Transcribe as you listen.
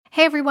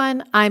Hey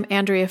everyone, I'm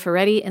Andrea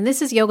Ferretti, and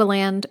this is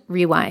Yogaland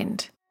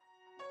Rewind.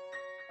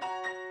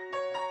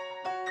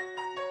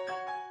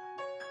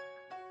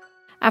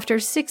 After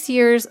 6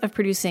 years of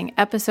producing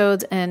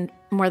episodes and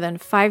more than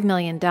 5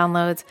 million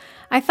downloads,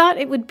 I thought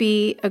it would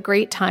be a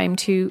great time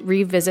to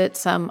revisit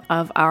some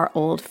of our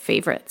old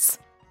favorites.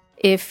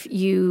 If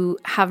you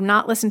have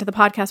not listened to the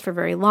podcast for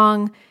very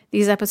long,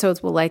 these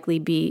episodes will likely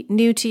be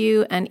new to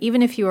you, and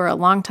even if you are a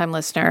longtime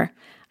listener,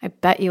 I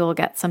bet you will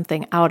get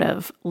something out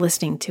of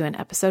listening to an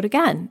episode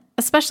again,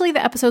 especially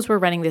the episodes we're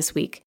running this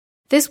week.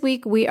 This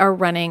week, we are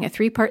running a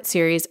 3-part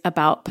series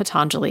about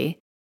Patanjali,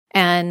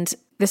 and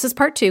this is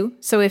part 2.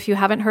 So if you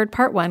haven't heard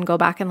part 1, go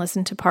back and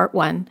listen to part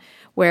 1,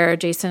 where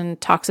Jason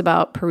talks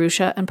about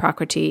Purusha and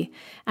Prakriti.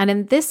 And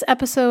in this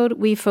episode,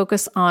 we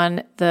focus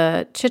on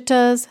the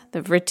Chittas,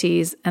 the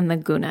Vrittis, and the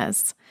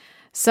Gunas.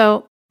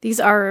 So these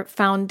are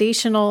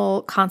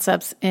foundational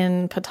concepts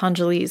in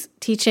Patanjali's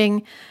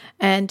teaching,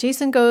 and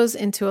Jason goes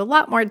into a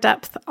lot more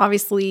depth,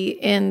 obviously,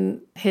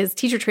 in his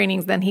teacher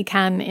trainings than he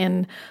can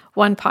in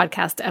one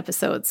podcast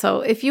episode.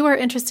 So if you are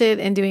interested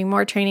in doing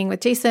more training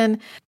with Jason,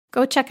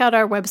 go check out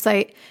our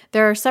website.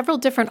 There are several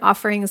different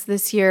offerings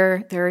this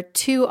year. There are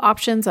 2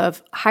 options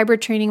of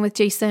hybrid training with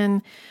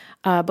Jason,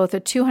 both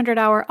a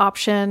 200-hour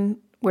option,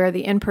 where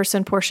the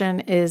in-person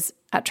portion is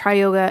at Tri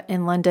Yoga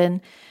in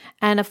London,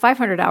 and a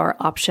 500-hour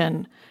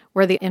option,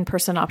 where the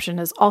in-person option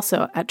is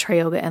also at Tri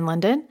Yoga in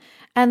London.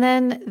 And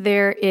then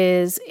there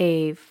is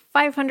a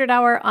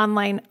 500-hour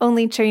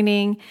online-only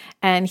training,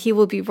 and he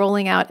will be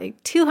rolling out a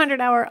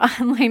 200-hour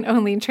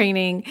online-only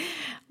training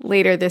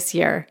later this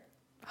year.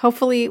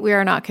 Hopefully, we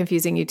are not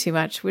confusing you too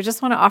much. We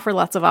just want to offer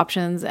lots of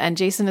options, and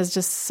Jason is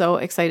just so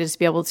excited to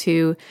be able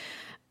to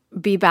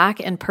be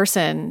back in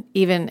person,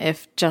 even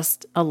if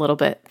just a little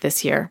bit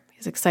this year.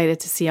 He's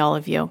excited to see all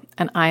of you,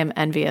 and I am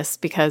envious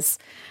because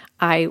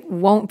I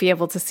won't be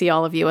able to see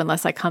all of you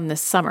unless I come this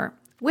summer,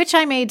 which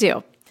I may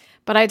do.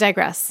 But I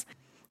digress.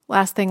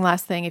 Last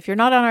thing. If you're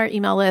not on our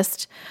email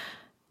list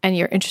and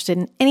you're interested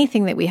in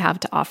anything that we have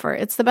to offer,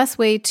 it's the best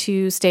way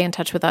to stay in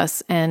touch with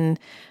us and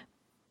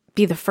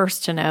be the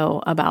first to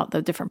know about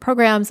the different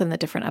programs and the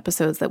different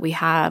episodes that we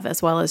have,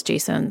 as well as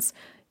Jason's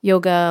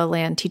Yoga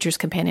Land Teacher's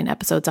Companion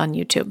episodes on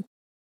YouTube.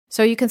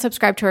 So you can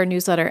subscribe to our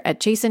newsletter at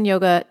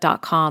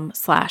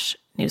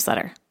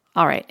jasonyoga.com/newsletter.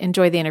 All right,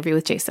 enjoy the interview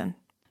with Jason.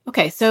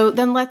 Okay, so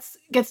then let's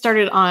get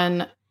started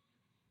on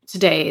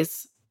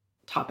today's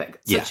topic.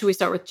 So Should we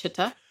start with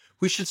Chitta?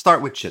 We should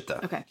start with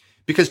Chitta. Okay.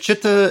 Because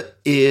Chitta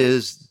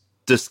is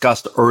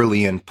discussed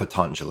early in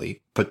Patanjali.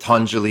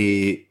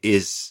 Patanjali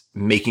is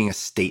making a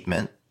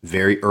statement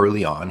very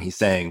early on. He's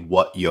saying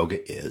what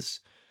yoga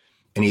is.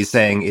 And he's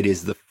saying it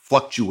is the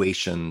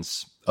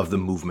fluctuations of the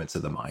movements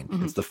of the mind.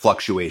 Mm-hmm. It's the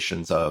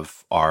fluctuations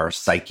of our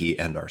psyche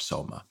and our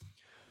soma.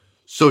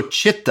 So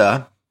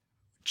Chitta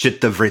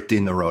Vritti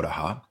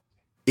Nirodha,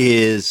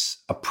 is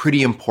a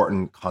pretty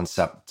important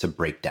concept to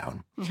break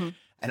down. Mm-hmm.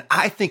 And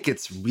I think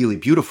it's really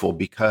beautiful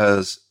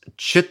because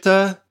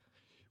Chitta,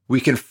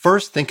 we can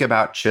first think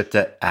about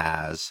Chitta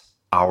as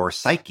our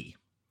psyche.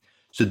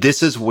 So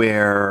this is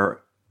where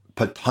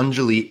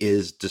Patanjali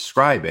is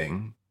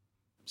describing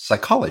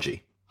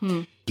psychology.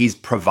 He's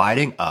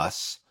providing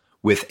us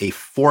with a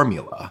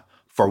formula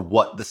for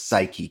what the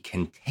psyche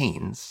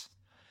contains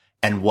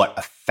and what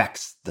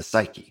affects the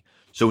psyche.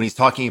 So when he's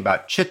talking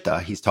about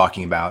Chitta, he's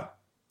talking about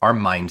our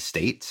mind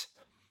state,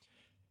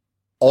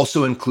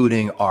 also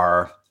including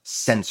our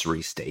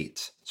sensory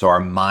state. So our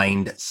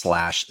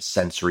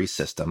mind/sensory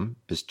system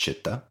is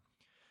Chitta.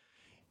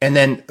 And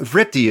then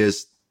Vritti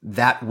is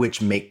that which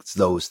makes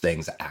those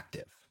things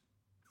active,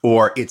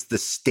 or it's the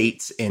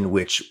states in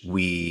which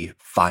we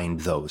find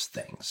those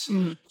things.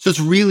 Mm-hmm. So it's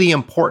really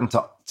important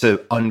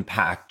to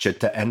unpack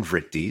Chitta and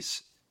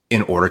Vrittis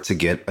in order to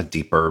get a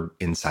deeper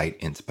insight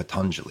into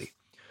Patanjali.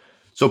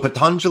 So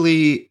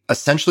Patanjali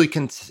essentially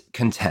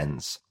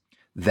contends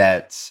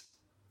that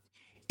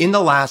in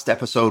the last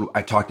episode,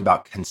 I talked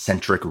about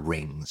concentric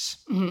rings.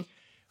 Mm-hmm.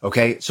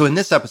 Okay, so in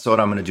this episode,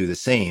 I'm going to do the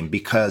same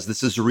because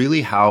this is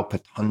really how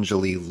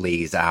Patanjali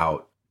lays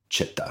out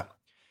Chitta,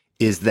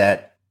 is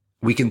that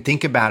we can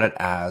think about it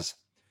as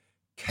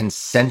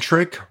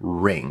concentric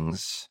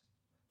rings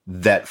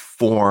that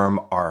form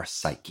our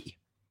psyche.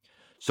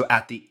 So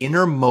at the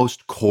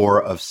innermost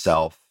core of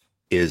self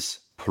is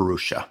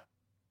Purusha.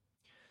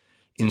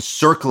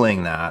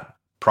 Encircling that,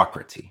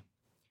 Prakriti.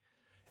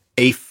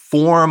 A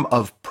form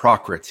of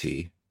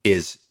Prakriti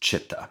is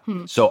Chitta.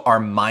 So our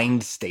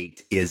mind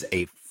state is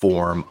a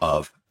form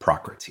of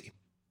Prakriti.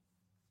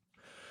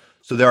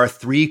 So there are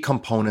 3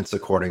 components,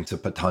 according to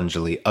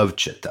Patanjali, of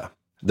Chitta.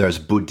 There's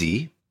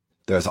Buddhi,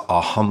 there's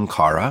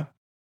Ahamkara,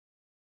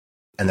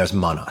 and there's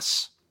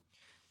Manas.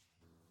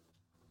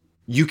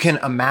 You can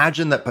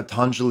imagine that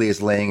Patanjali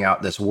is laying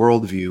out this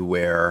worldview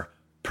where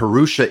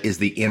Purusha is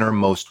the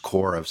innermost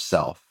core of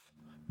self,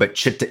 but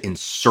Chitta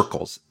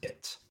encircles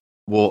it.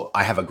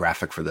 I have a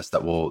graphic for this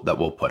that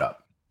we'll put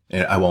up.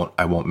 And I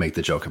won't make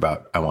the joke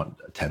about I want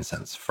 10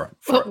 cents for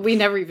Well, we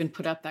never even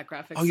put up that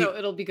graphic, Oh, so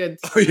it'll be good.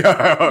 Oh,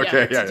 yeah,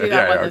 okay, to do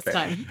that one this okay.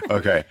 time.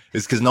 Okay.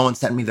 It's because no one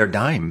sent me their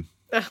dime.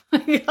 Oh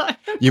my God.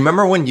 You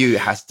remember when you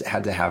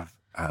had to have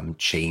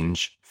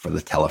change for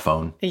the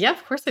telephone? Yeah,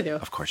 of course I do.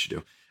 Of course you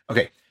do.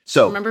 Okay,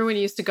 so Remember when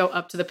you used to go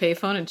up to the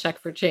payphone and check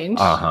for change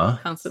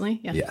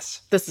constantly? Yeah.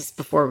 Yes. This is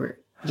before we're,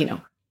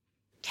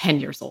 10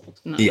 years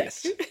old.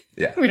 Yes.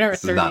 Yeah. We're in our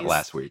This 30s. is not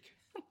last week.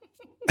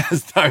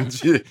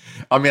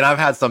 I've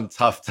had some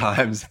tough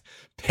times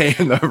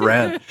paying the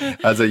rent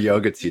as a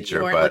yoga teacher.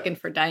 You weren't but looking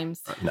for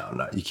dimes.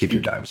 No, you keep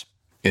your dimes.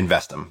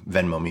 Invest them.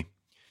 Venmo me.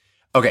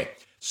 Okay,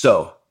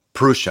 so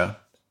Purusha,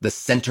 the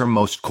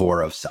centermost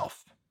core of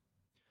self.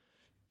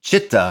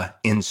 Chitta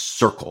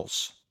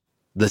encircles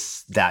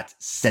that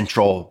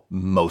central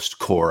most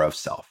core of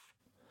self.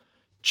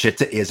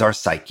 Chitta is our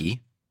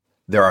psyche.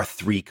 There are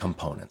 3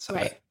 components of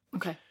it.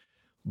 Okay.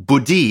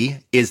 Buddhi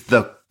is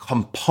the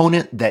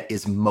component that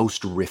is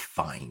most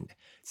refined.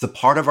 It's the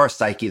part of our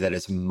psyche that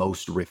is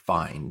most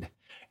refined.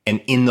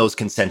 And in those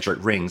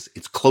concentric rings,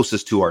 it's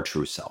closest to our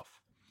true self.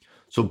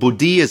 So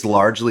Buddhi is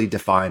largely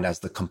defined as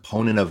the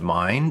component of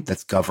mind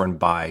that's governed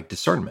by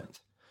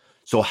discernment.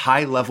 So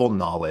high-level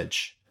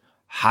knowledge,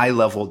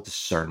 high-level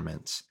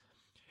discernment,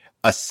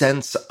 a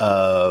sense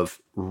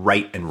of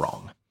right and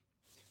wrong,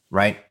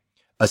 right?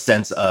 A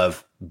sense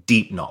of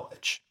deep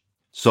knowledge.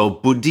 So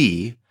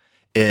Buddhi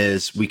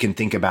is, we can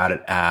think about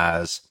it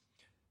as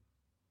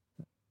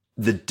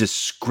the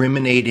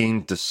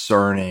discriminating,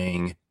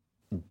 discerning,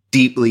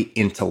 deeply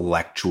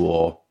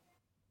intellectual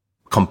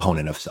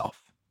component of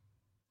self,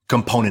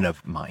 component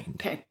of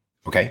mind.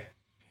 Okay?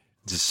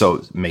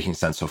 So making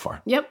sense so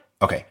far? Yep.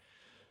 Okay.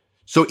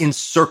 So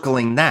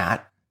encircling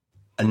that,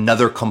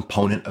 another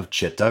component of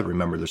chitta,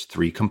 remember there's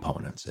 3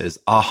 components, is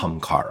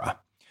ahamkara,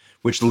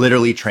 which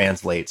literally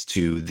translates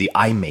to the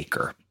I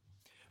maker.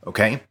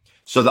 Okay?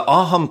 So the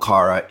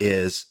ahamkara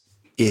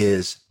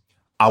is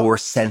our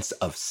sense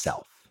of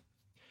self.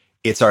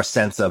 It's our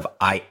sense of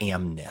I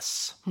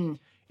amness.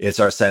 It's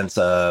our sense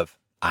of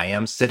I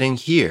am sitting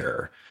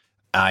here.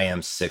 I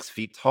am 6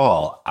 feet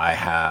tall. I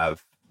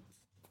have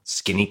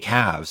skinny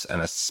calves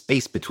and a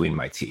space between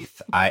my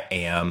teeth. I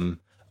am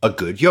a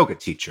good yoga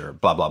teacher,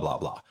 blah, blah, blah,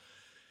 blah.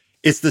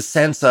 It's the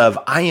sense of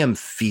I am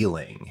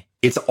feeling.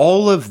 It's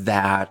all of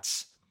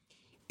that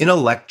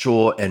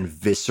intellectual and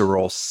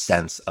visceral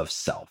sense of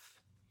self.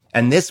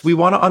 And this, we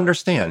want to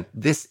understand,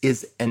 this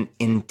is an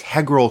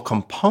integral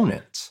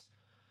component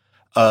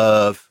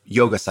of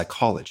yoga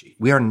psychology.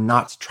 We are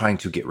not trying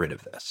to get rid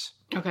of this.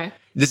 Okay.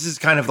 This is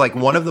kind of like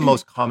one of the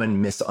most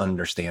common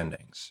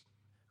misunderstandings.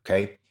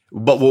 Okay.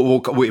 But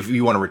we'll if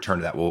you want to return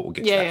to that, we'll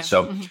get to that. Yeah.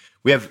 So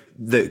we have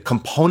the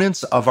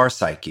components of our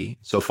psyche.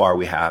 So far,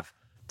 we have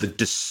the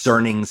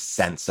discerning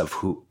sense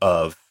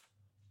of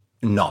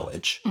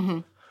knowledge.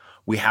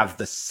 We have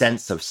the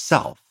sense of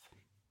self.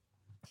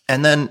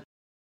 And then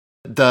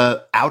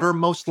the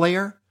outermost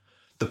layer,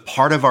 the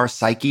part of our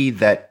psyche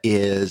that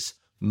is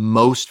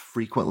most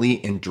frequently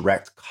in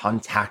direct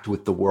contact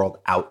with the world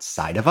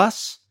outside of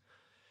us,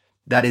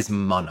 that is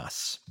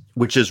manas,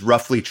 which is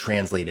roughly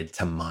translated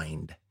to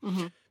mind.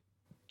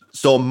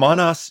 So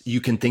manas,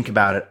 you can think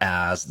about it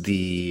as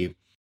the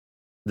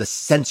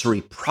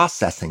sensory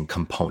processing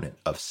component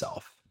of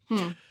self.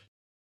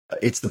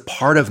 It's the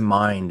part of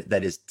mind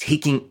that is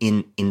taking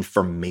in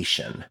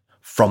information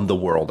from the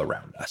world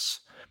around us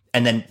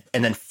and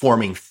then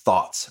forming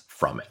thoughts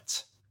from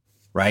it,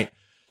 right?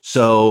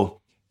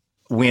 So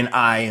when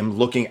I am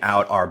looking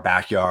out our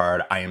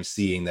backyard, I am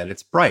seeing that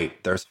it's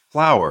bright. There's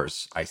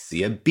flowers. I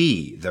see a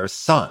bee. There's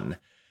sun.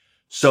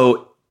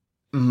 So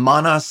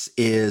manas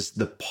is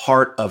the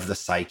part of the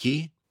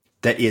psyche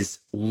that is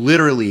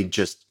literally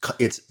just,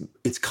 it's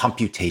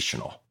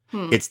computational.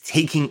 It's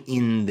taking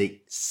in the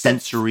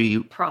sensory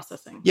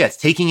processing. Yeah, it's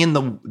taking in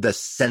the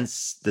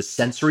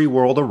sensory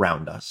world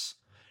around us,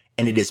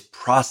 and it is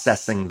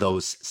processing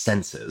those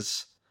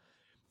senses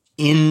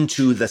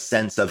into the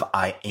sense of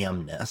I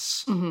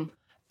amness,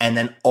 and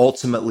then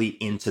ultimately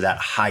into that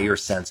higher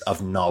sense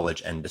of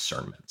knowledge and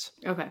discernment.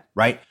 Okay.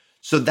 Right?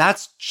 So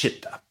that's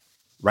chitta,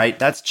 right?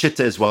 That's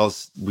chitta as well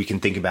as we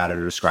can think about it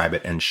or describe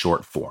it in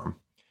short form.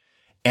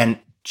 And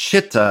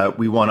chitta,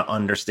 we want to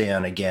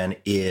understand again,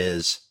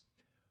 is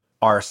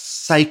our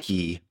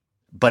psyche,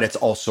 but it's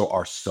also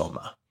our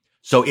soma.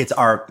 So it's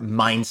our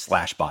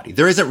mind/body.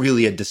 There isn't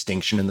really a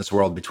distinction in this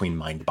world between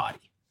mind-body.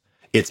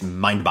 It's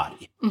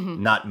mind-body,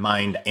 not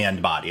mind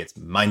and body. It's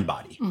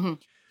mind-body.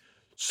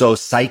 So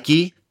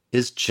psyche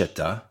is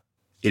chitta.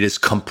 It is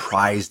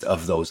comprised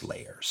of those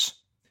layers,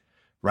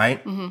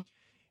 right?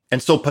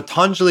 And so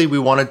Patanjali, we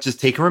want to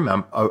just take a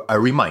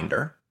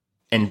reminder,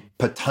 and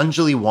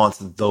Patanjali wants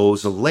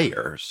those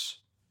layers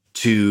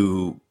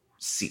to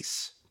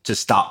cease, to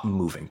stop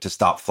moving, to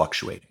stop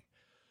fluctuating.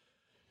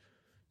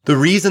 The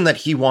reason that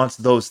he wants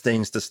those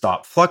things to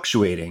stop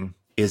fluctuating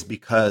is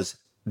because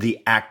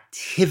the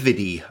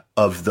activity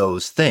of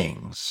those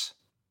things,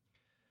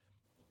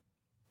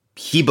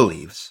 he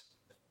believes,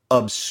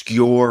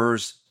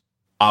 obscures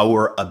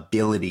our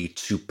ability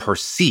to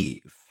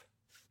perceive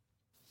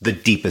the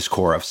deepest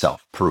core of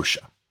self,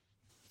 Purusha.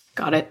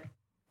 Got it.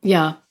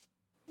 Yeah.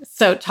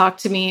 So talk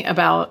to me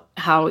about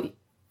how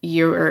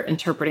you're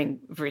interpreting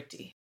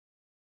vritti.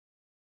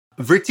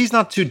 Vritti is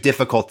not too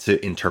difficult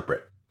to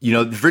interpret. You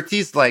know, vritti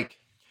is like,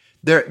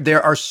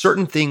 there are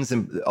certain things,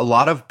 and a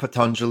lot of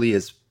Patanjali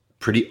is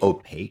pretty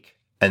opaque.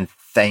 And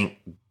thank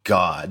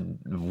God,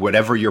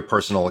 whatever your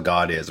personal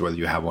God is, whether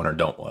you have one or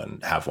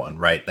don't have one,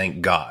 right?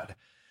 Thank God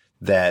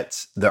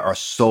that there are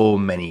so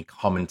many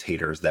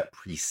commentators that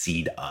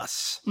precede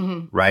us,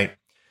 right?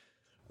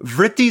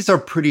 Vrittis are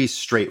pretty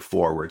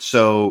straightforward.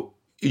 So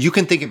you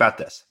can think about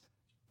this.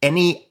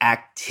 Any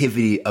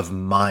activity of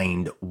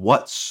mind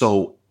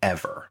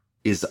whatsoever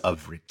is a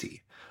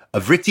vritti. A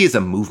vritti is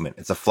a movement.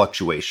 It's a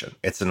fluctuation.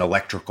 It's an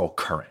electrical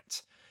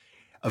current.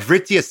 A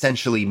vritti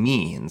essentially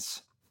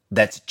means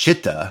that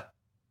chitta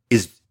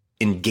is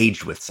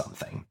engaged with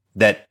something,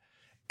 that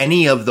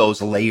any of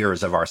those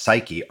layers of our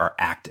psyche are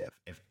active.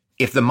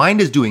 If the mind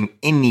is doing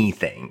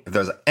anything, if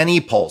there's any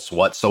pulse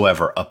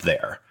whatsoever up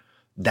there,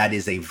 that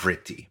is a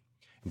vritti.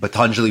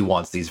 Patanjali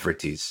wants these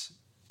vrittis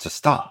to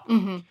stop.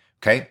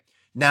 Okay?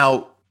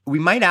 Now, we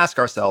might ask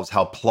ourselves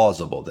how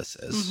plausible this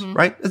is,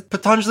 right?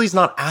 Patanjali's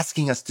not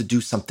asking us to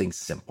do something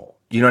simple.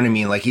 You know what I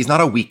mean? Like, he's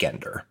not a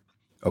weekender.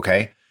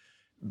 Okay?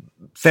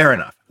 Fair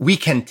enough. We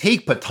can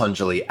take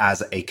Patanjali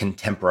as a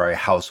contemporary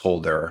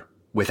householder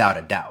without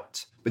a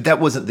doubt. But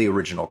that wasn't the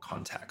original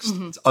context.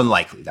 It's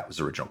unlikely that was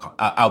the original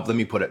context. Let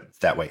me put it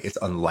that way. It's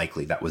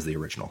unlikely that was the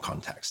original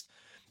context,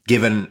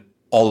 given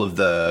all of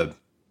the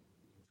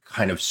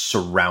kind of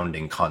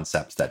surrounding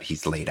concepts that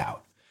he's laid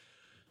out.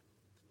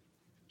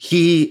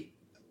 He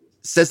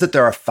says that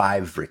there are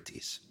 5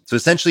 vrittis. So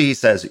essentially he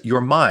says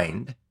your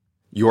mind,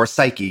 your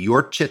psyche,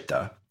 your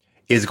chitta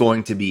is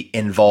going to be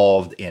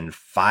involved in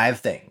 5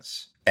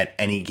 things at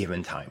any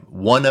given time.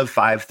 One of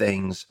 5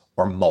 things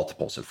or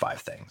multiples of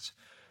 5 things.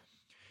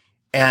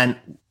 And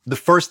the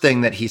first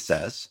thing that he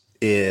says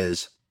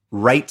is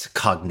right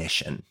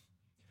cognition,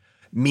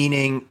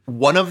 meaning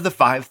one of the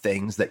 5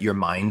 things that your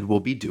mind will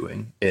be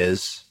doing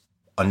is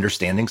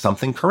understanding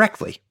something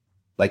correctly,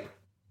 like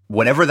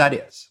whatever that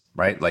is,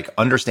 right? Like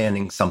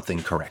understanding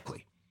something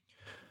correctly.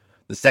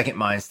 The second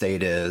mind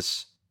state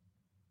is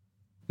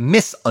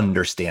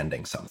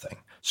misunderstanding something.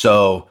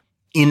 So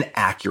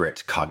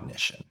inaccurate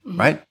cognition,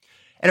 right?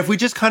 And if we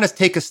just kind of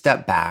take a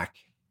step back,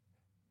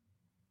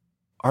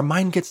 our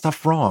mind gets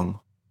stuff wrong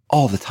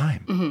all the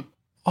time.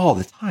 All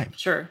the time.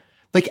 Sure.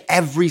 Like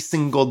every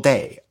single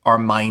day, our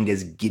mind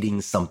is getting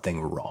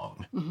something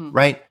wrong,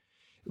 right?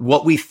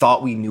 What we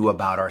thought we knew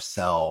about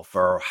ourselves,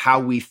 or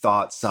how we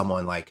thought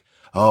someone, like,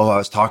 oh, I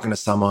was talking to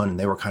someone and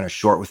they were kind of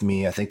short with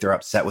me. I think they're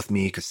upset with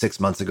me because 6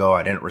 months ago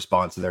I didn't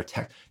respond to their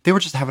text. They were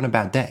just having a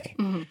bad day,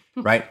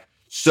 right?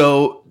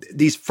 So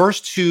these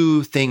first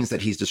 2 things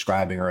that he's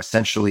describing are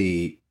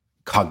essentially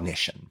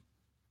cognition.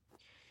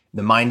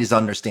 The mind is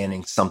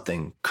understanding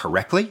something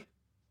correctly,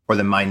 or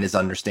the mind is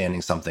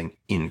understanding something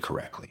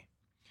incorrectly.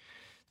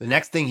 The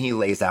next thing he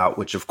lays out,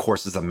 which of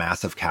course is a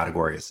massive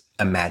category, is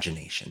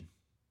imagination,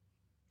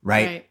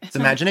 right? It's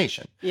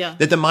imagination. Yeah.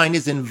 That the mind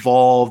is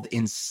involved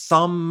in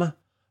some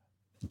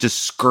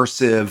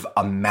discursive,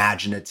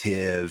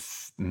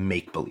 imaginative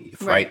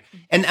make-believe, right?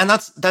 And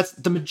that's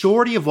the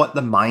majority of what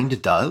the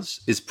mind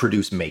does, is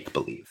produce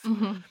make-believe.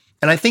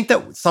 And I think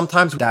that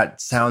sometimes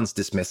that sounds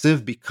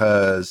dismissive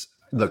because,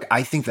 look,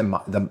 I think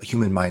the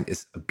human mind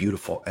is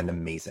beautiful and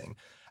amazing.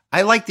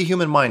 I like the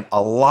human mind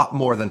a lot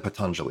more than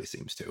Patanjali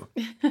seems to.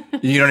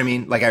 You know what I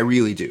mean? Like, I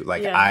really do.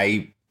 Like, yeah.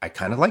 I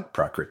kind of like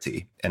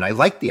Prakriti, and I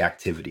like the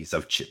activities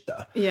of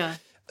Chitta. Yeah.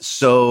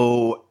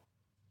 So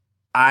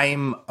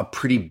I'm a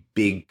pretty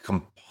big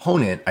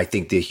component. I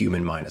think the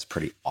human mind is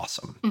pretty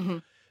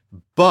awesome.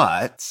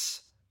 But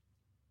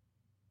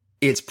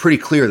it's pretty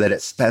clear that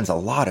it spends a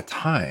lot of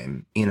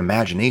time in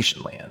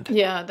imagination land.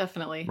 Yeah,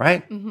 definitely.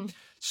 Right?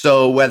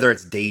 So whether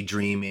it's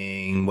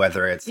daydreaming,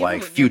 whether it's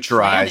like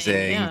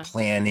futurizing,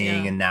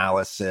 planning,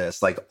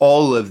 analysis, like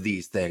all of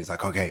these things,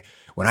 like, okay,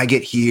 when I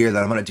get here,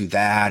 then I'm going to do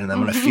that, and I'm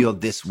going to feel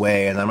this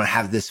way, and then I'm going to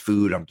have this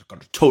food, I'm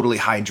going to totally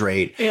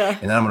hydrate, and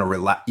then I'm going to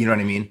relax, you know what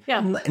I mean? Yeah.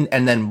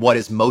 And then what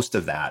is most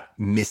of that?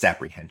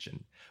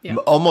 Misapprehension. Yeah.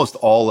 Almost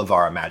all of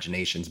our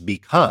imaginations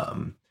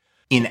become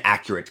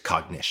inaccurate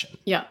cognition.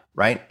 Yeah.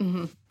 Right?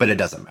 But it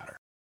doesn't matter.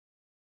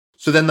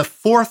 So then the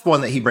fourth one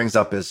that he brings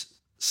up is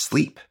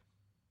sleep.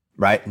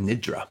 Right?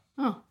 Nidra.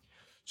 Oh.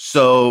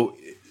 So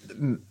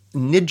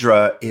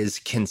Nidra is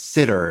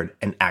considered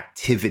an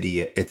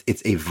activity.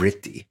 It's a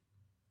vritti,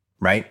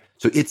 right?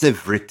 So it's a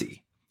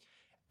vritti.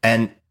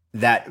 And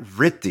that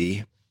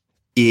vritti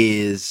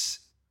is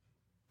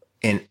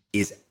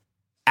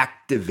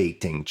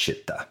activating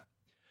chitta.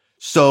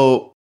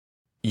 So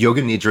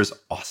Yoga Nidra is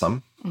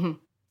awesome.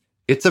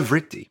 It's a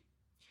vritti.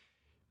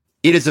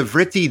 It is a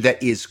vritti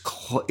that is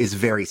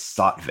very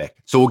sattvic.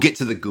 So we'll get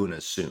to the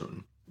gunas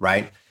soon,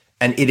 right?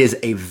 And it is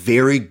a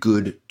very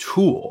good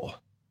tool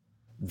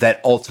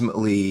that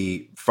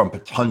ultimately, from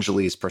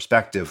Patanjali's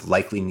perspective,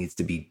 likely needs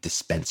to be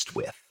dispensed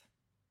with,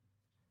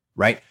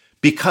 right?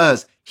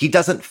 Because he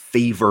doesn't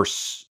favor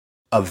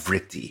a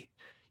vritti.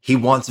 He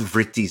wants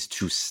vrittis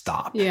to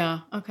stop.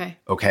 Yeah. Okay.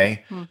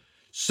 Okay.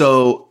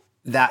 So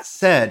that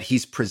said,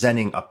 he's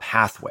presenting a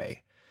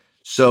pathway.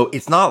 So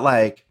it's not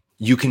like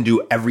you can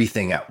do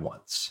everything at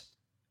once,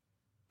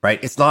 right?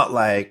 It's not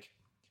like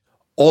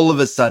all of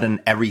a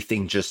sudden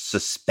everything just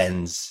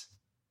suspends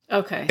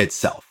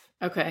itself.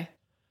 Okay.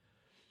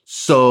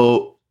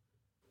 So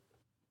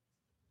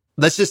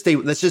let's just stay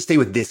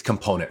with this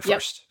component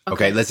first. Yep.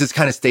 Okay. Let's just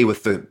kind of stay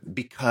with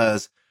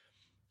because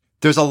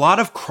there's a lot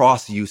of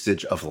cross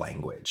usage of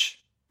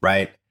language,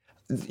 right?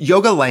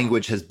 Yoga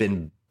language has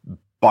been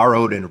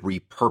borrowed and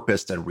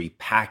repurposed and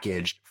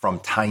repackaged from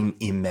time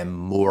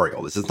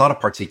immemorial. This is not a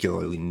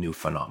particularly new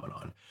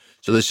phenomenon.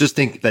 So let's just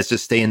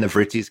stay in the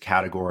vrittis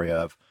category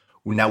of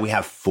now we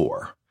have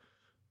 4.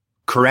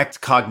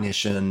 Correct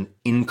cognition,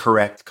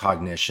 incorrect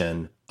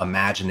cognition,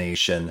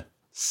 imagination,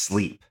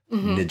 sleep,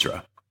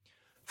 nidra.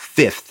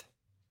 5th,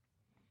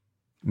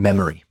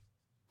 memory,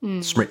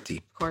 smriti.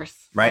 Of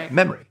course. Right?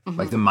 Memory.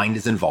 Like the mind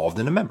is involved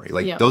in a memory.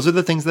 Like those are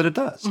the things that it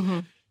does.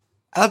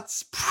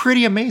 That's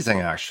pretty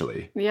amazing,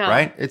 actually. Yeah.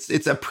 Right?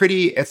 It's a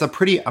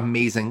pretty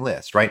amazing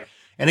list, right?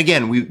 And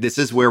again, this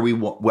is where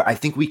I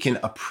think we can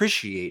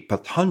appreciate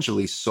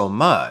Patanjali so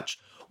much,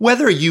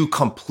 whether you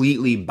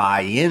completely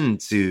buy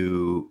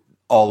into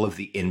all of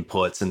the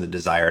inputs and the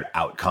desired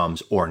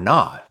outcomes or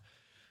not,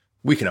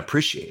 we can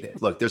appreciate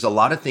it. Look, there's a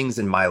lot of things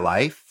in my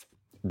life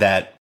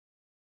that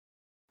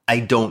I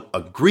don't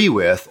agree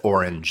with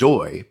or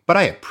enjoy, but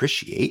I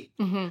appreciate.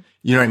 You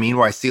know what I mean?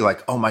 Where I see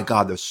like, oh my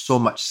God, there's so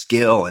much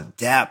skill and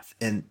depth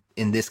in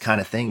this kind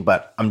of thing,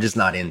 but I'm just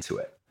not into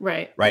it.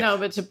 Right. Right. No,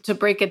 but to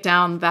break it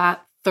down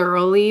that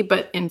thoroughly,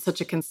 but in such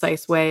a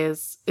concise way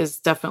is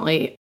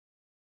definitely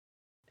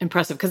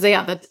impressive. Because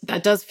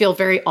that does feel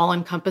very all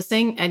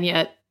encompassing and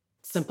yet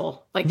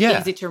simple, like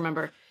easy to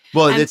remember.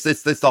 Well, it's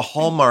the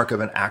hallmark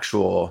of an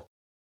actual.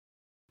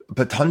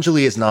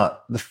 Patanjali is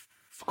not the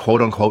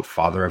quote unquote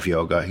father of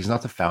yoga. He's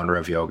not the founder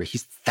of yoga.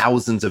 He's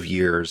thousands of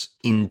years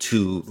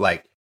into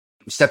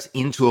steps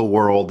into a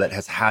world that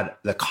has had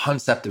the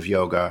concept of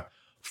yoga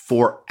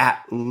for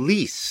at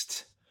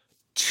least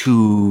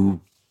 2+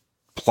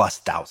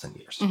 thousand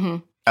years.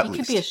 At least. He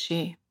could be a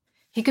she.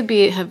 He could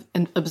be have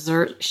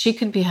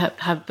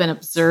been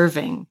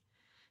observing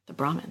the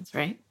Brahmins,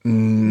 right?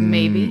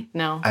 Maybe.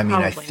 No. I mean,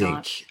 I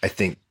not.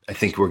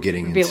 think we're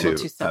getting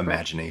into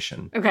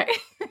imagination. Okay.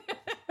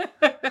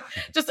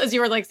 Just as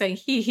you were like saying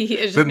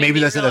he but maybe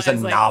there's a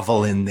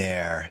novel in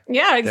there.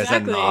 Yeah,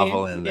 exactly. There's a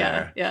novel in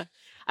there. Yeah.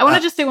 I want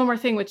to just say one more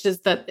thing, which is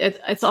that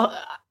it's all.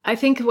 I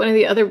think one of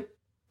the other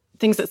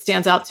things that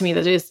stands out to me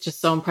that is just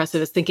so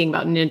impressive is thinking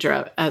about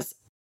nidra as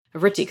a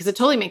vritti, because it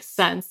totally makes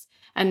sense.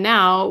 And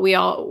now we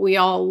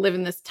all live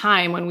in this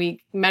time when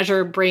we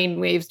measure brain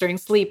waves during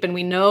sleep, and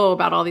we know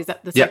about all this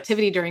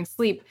activity during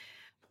sleep.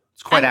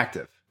 It's quite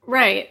active.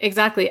 Right,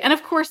 exactly. And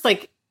of course,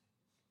 like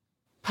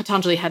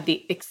Patanjali had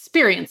the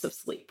experience of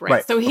sleep,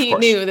 right? So he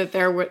knew that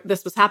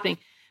this was happening.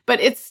 But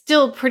it's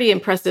still pretty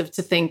impressive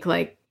to think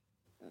like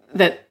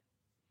that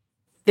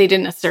they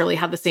didn't necessarily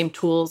have the same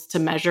tools to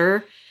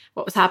measure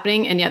what was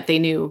happening, and yet they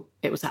knew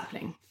it was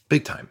happening.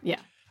 Big time. Yeah.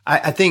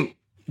 I think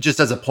just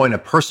as a point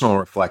of personal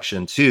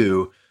reflection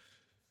too,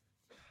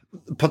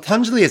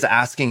 Patanjali is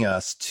asking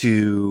us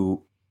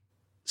to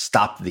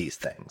stop these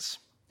things.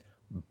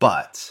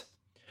 But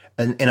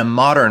in a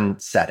modern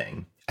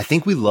setting, I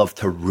think we love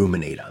to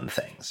ruminate on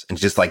things and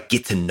just like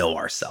get to know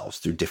ourselves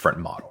through different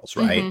models,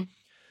 right?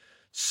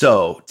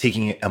 So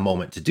taking a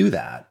moment to do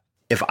that,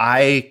 if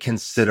I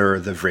consider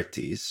the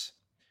vrittis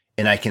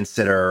and I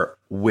consider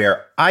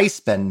where I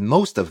spend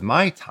most of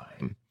my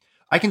time,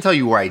 I can tell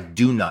you where I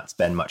do not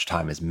spend much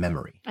time is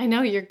memory. I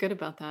know you're good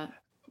about that.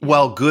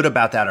 Well, good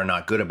about that or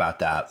not good about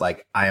that,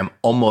 like I am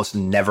almost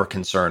never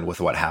concerned with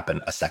what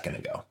happened a second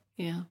ago.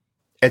 Yeah.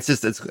 It's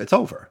just, it's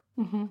over.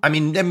 I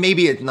mean,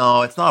 maybe it's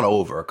not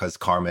over because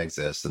karma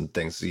exists and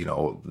things,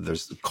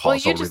 there's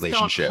causal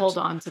relationships. Don't hold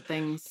on to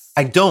things.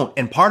 I don't.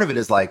 And part of it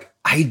is like,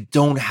 I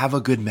don't have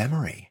a good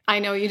memory. I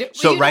know you do.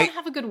 So, you don't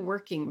have a good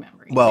working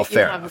memory. Well,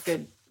 fair enough. enough. You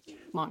have a good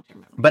long-term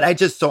memory. But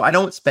I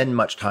don't spend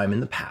much time in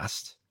the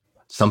past.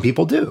 Some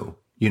people do,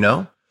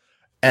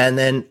 And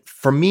then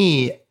for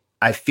me,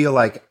 I feel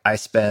like I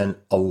spend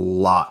a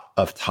lot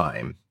of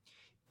time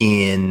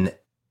in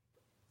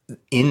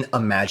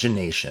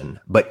imagination,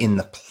 but in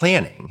the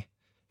planning,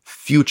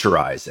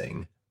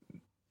 futurizing,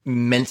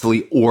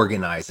 mentally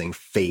organizing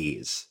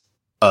phase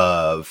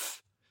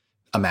of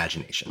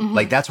imagination.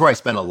 Like that's where I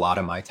spend a lot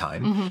of my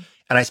time.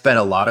 And I spend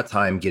a lot of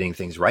time getting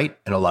things right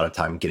and a lot of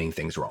time getting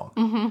things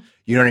wrong.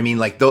 You know what I mean?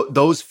 Like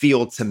those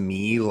feel to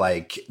me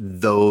like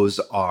those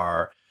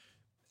are,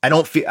 I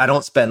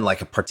don't spend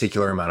like a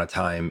particular amount of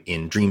time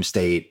in dream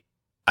state.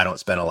 I don't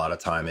spend a lot of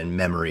time in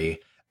memory.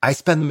 I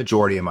spend the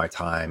majority of my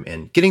time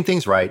in getting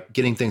things right,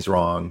 getting things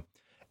wrong,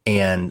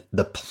 and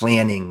the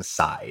planning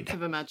side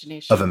of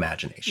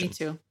imagination. Me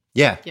too.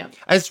 Yeah.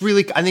 I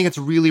think it's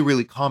really,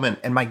 really common.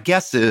 And my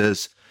guess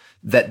is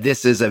that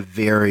this is a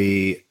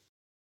very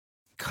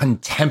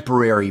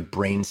contemporary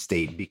brain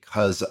state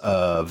because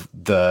of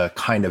the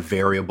kind of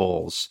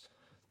variables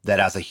that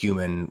as a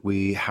human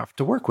we have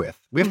to work with.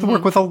 We have to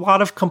work with a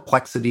lot of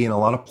complexity and a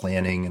lot of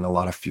planning and a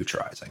lot of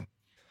futurizing.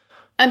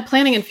 And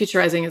planning and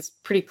futurizing is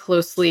pretty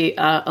closely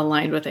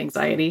aligned with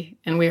anxiety.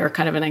 And we are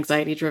kind of an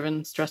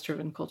anxiety-driven,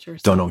 stress-driven culture.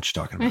 So. Don't know what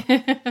you're talking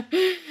about.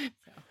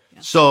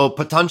 So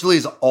Patanjali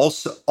is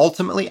also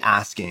ultimately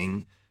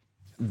asking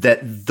that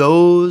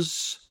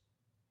those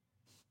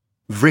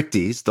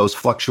vrittis, those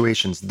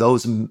fluctuations,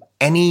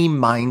 any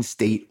mind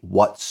state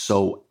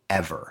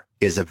whatsoever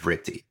is a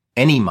vritti.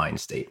 Any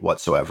mind state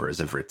whatsoever is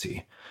a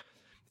vritti.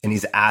 And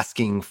he's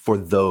asking for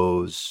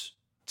those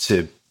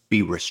to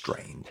be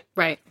restrained.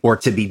 Right. Or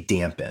to be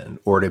dampened,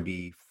 or to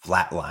be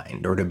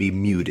flatlined, or to be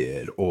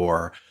muted,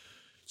 or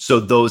so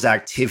those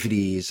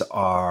activities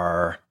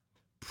are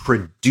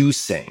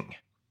producing.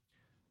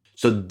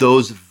 So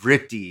those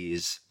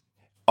vrittis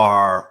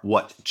are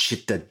what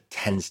chitta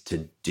tends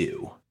to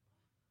do.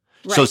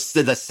 Right.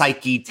 So the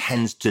psyche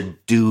tends to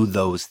do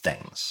those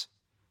things,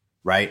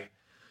 right?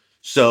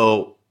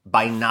 So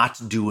by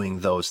not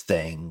doing those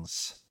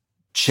things,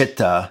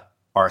 chitta,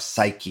 our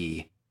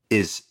psyche,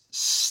 is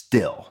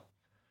still,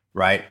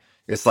 right?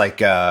 It's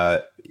like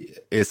a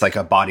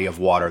body of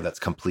water that's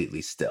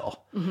completely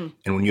still. Mm-hmm.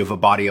 And when you have a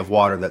body of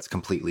water that's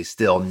completely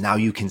still, now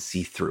you can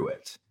see through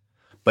it.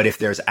 But if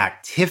there's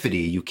activity,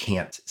 you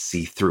can't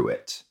see through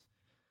it.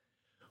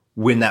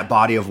 When that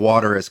body of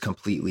water is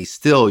completely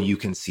still, you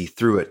can see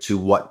through it to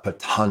what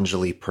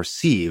Patanjali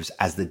perceives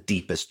as the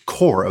deepest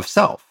core of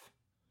self.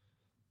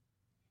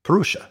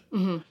 Purusha.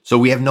 Mm-hmm. So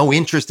we have no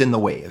interest in the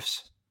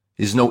waves.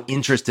 There's no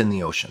interest in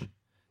the ocean.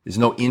 There's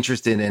no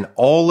interest in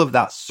all of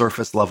that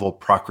surface level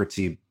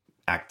Prakriti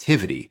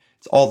activity.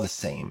 It's all the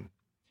same.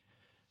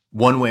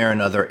 One way or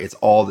another, it's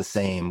all the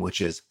same, which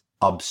is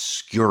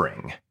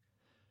obscuring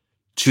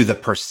to the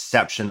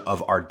perception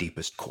of our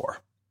deepest core.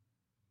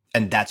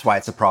 And that's why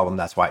it's a problem.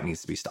 That's why it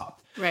needs to be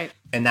stopped. Right.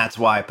 And that's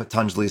why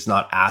Patanjali is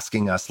not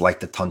asking us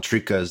like the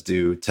Tantrikas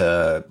do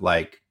to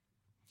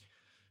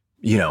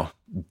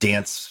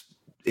dance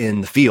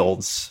in the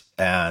fields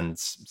and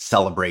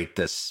celebrate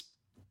this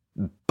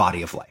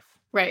body of life.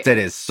 Right. That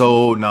is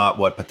so not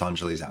what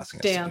Patanjali is asking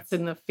us to do. Dance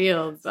in the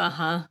fields.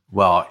 Uh-huh.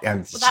 Well, that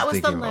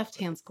was the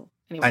left-hand school.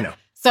 Anyway. I know.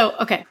 So,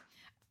 okay.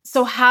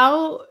 So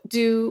how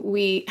do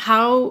we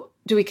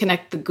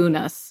connect the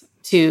gunas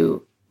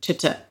to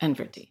chitta and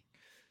vritti?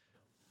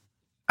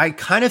 I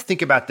kind of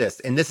think about this,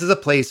 and this is a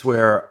place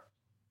where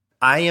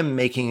I am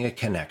making a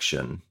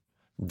connection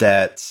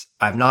that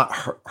I've not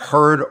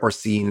heard or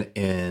seen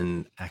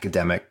in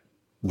academic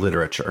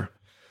literature.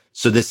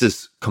 So this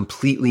is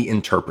completely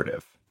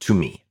interpretive to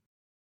me.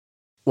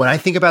 When I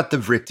think about the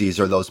vrittis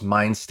or those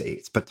mind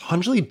states,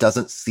 Patanjali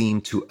doesn't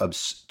seem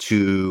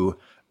to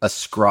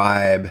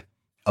ascribe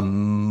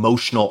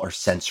emotional or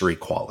sensory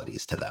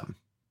qualities to them.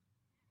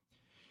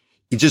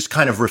 He just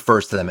kind of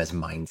refers to them as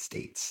mind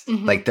states.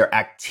 Mm-hmm. Like they're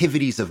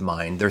activities of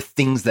mind. They're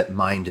things that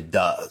mind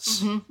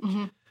does. Mm-hmm,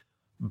 mm-hmm.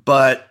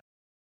 But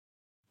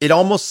it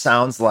almost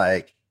sounds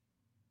like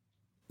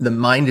the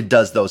mind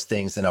does those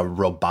things in a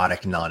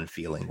robotic,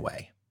 non-feeling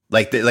way.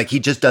 Like he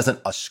just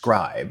doesn't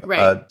ascribe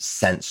a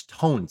sense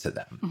tone to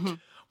them. Mm-hmm.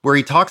 Where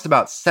he talks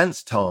about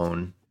sense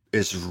tone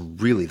is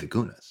really the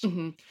gunas.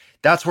 Mm-hmm.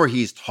 That's where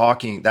he's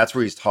talking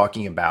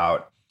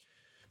about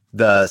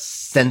the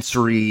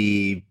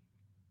sensory,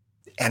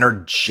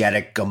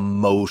 energetic,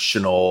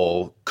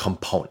 emotional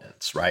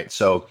components, right?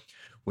 So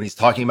when he's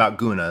talking about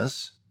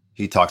gunas,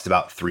 he talks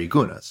about 3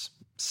 gunas: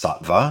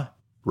 sattva,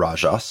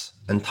 rajas,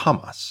 and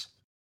tamas.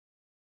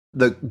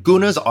 The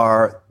gunas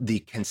are the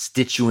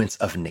constituents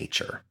of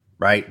nature,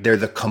 right? They're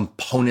the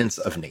components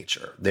of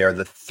nature. They're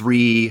the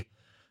 3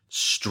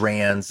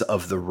 strands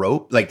of the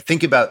rope. Like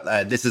think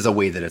about, this is a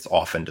way that it's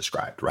often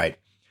described, right?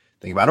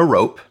 Think about a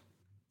rope,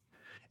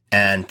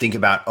 and think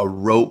about a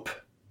rope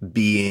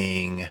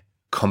being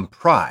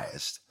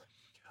comprised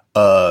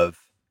of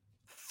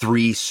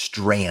 3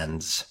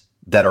 strands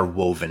that are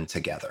woven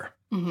together.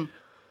 Mm-hmm.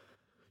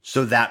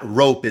 So that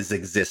rope is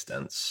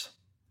existence,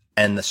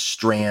 and the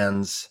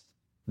strands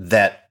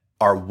that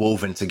are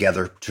woven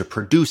together to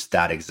produce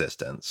that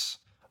existence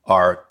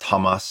are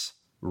tamas,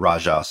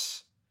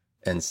 rajas,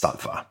 and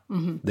sattva.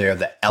 Mm-hmm. They're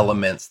the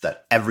elements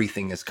that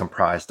everything is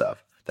comprised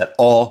of, that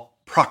all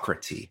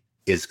Prakriti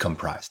is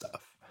comprised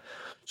of.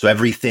 So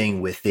everything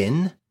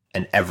within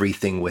and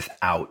everything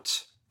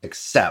without,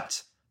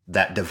 except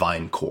that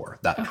divine core,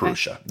 that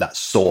Purusha, that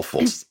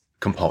soulful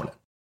component.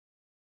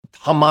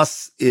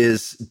 Tamas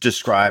is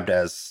described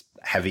as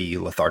heavy,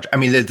 lethargic. I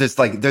mean, there's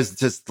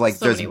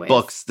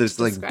books, there's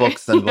like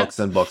books and books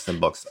and books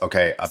and books,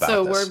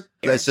 about this.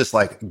 Let's just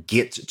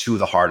get to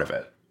the heart of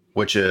it,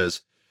 which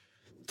is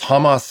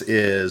tamas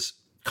is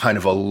kind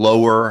of a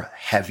lower,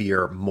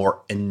 heavier,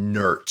 more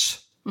inert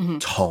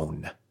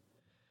tone.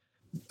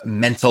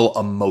 Mental,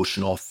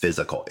 emotional,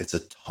 physical. It's a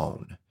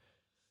tone.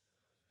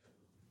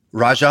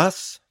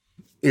 Rajas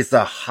is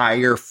a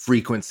higher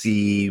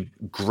frequency,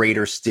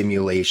 greater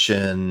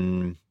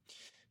stimulation,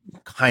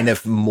 kind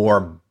of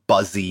more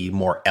buzzy,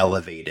 more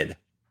elevated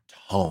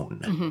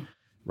tone,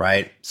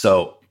 right?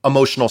 So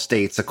emotional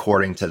states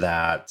according to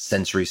that,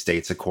 sensory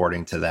states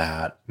according to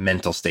that,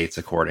 mental states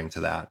according to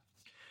that.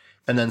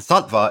 And then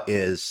sattva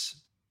is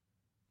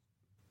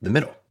the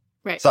middle.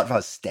 Right. Sattva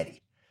is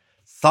steady.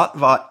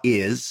 Sattva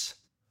is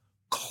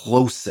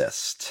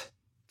closest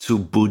to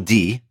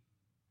buddhi.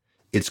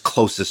 It's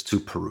closest to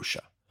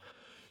purusha.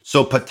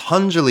 So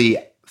Patanjali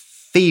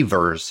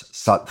favors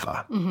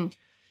sattva. Mm-hmm.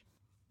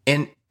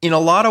 And in a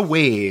lot of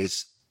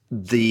ways,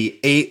 the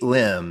 8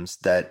 limbs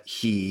that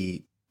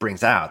he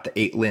brings out, the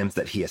 8 limbs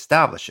that he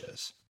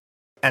establishes,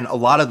 and a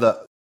lot of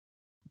the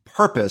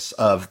purpose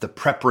of the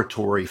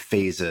preparatory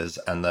phases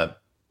and the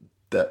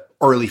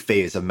early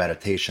phase of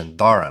meditation,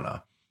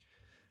 dharana,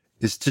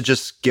 is to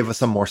just give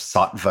us a more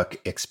sattvic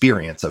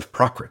experience of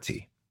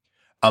prakriti,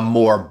 a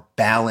more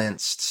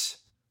balanced,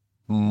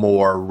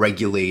 more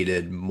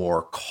regulated,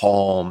 more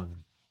calm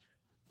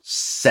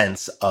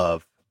sense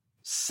of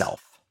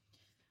self.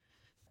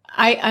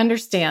 I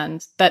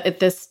understand that at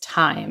this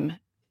time,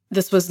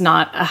 this was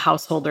not a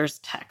householder's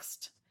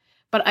text.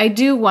 But I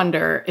do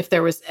wonder if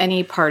there was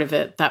any part of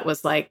it that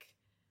was like,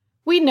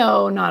 we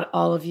know not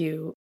all of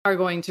you are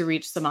going to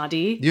reach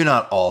samadhi. You're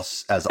not all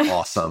as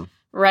awesome.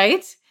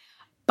 Right?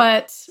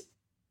 But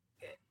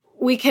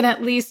we can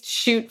at least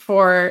shoot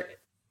for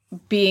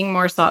being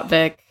more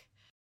sattvic.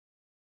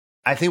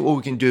 I think what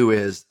we can do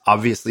is,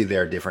 obviously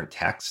there are different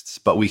texts,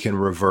 but we can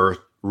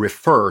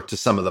refer to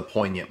some of the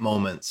poignant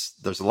moments.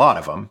 There's a lot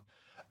of them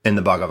in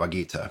the Bhagavad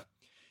Gita.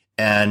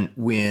 And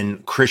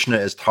when Krishna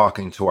is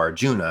talking to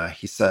Arjuna,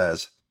 he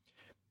says,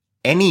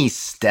 any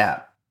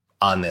step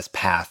on this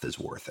path is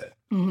worth it.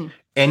 Mm-hmm.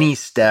 Any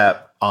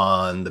step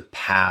on the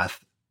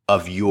path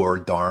of your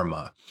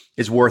dharma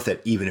is worth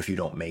it, even if you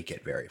don't make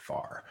it very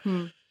far.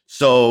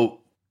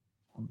 So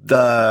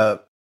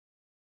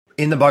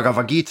in the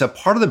Bhagavad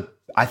Gita,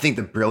 I think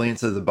the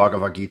brilliance of the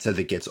Bhagavad Gita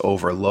that gets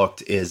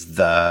overlooked is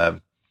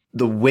the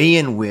way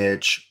in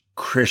which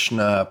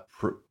Krishna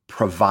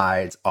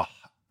provides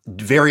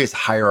various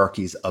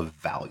hierarchies of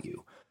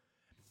value.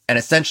 And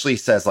essentially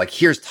says, like,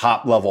 here's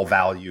top level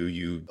value.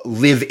 You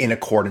live in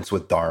accordance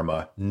with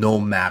dharma no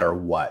matter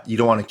what. You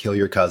don't want to kill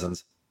your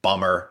cousins.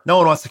 Bummer. No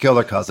one wants to kill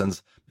their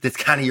cousins. It's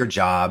kind of your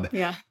job.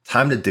 Yeah.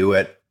 Time to do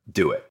it.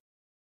 Do it.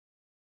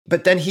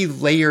 But then he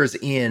layers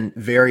in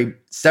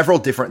several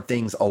different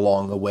things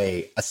along the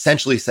way,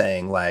 essentially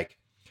saying, like,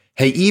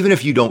 hey, even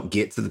if you don't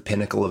get to the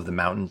pinnacle of the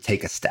mountain,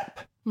 take a step.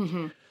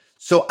 Mm-hmm.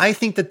 So I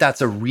think that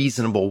that's a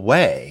reasonable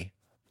way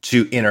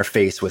to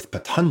interface with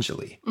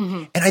Patanjali.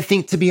 Mm-hmm. And I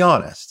think, to be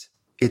honest,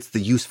 it's the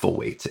useful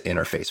way to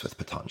interface with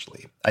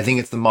Patanjali. I think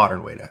it's the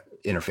modern way to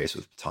interface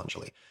with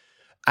Patanjali.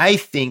 I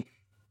think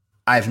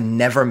I've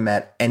never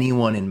met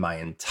anyone in my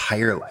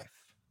entire life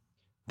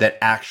that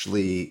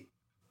actually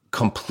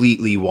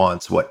completely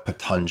wants what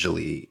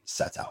Patanjali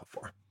sets out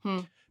for.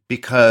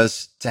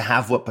 Because to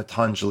have what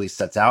Patanjali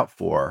sets out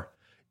for,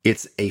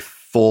 it's a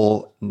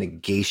full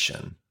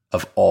negation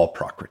of all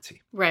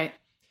prakriti. Right.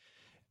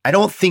 I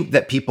don't think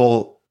that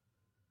people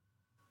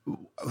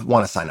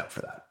want to sign up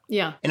for that.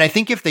 Yeah. And I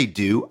think if they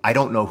do, I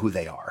don't know who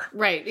they are.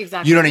 Right,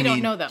 exactly. You know what I mean?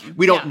 We don't know them.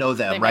 We don't know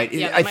them, right?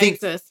 They I think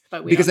exist,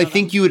 but we because don't I know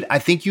think them. I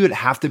think you would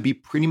have to be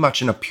pretty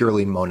much in a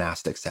purely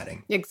monastic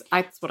setting.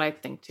 That's what I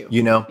think too.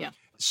 You know? Yeah.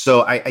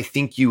 So I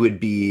think you would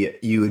be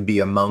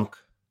a monk,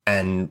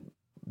 and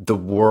the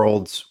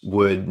world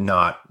would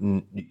not,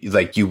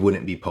 like, you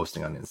wouldn't be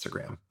posting on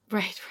Instagram.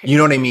 Right. You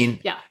know what I mean?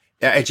 Yeah.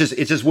 It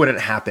just wouldn't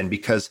happen,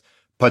 because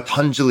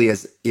Patanjali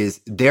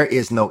is there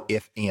is no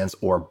if, ands,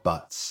 or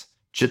buts.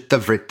 Chitta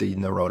vritti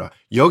nirodha.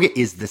 Yoga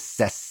is the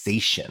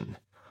cessation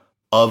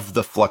of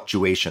the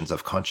fluctuations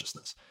of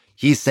consciousness.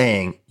 He's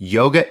saying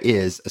yoga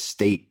is a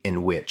state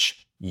in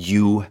which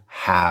you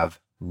have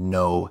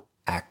no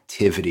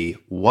activity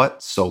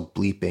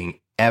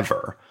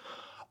whatsoever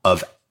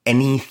of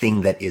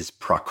anything that is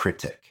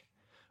prakritic.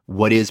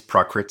 What is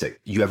prakritic?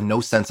 You have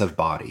no sense of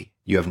body.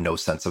 You have no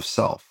sense of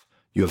self.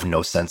 You have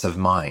no sense of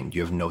mind.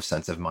 You have no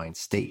sense of mind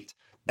state.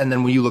 And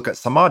then when you look at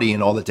samadhi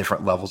and all the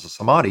different levels of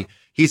samadhi,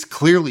 he's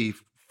clearly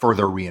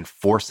further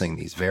reinforcing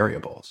these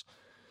variables.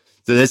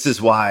 So this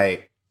is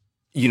why,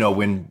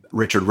 when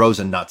Richard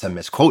Rosen, not to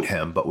misquote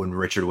him, but when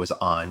Richard was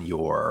on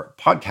your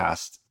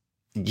podcast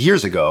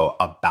years ago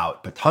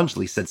about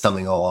Patanjali, said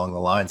something along the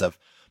lines of,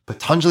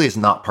 Patanjali is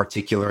not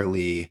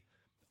particularly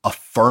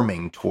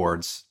affirming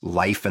towards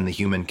life and the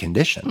human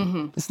condition.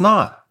 Mm-hmm. It's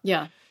not.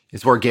 Yeah.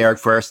 It's where Georg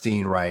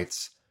Feuerstein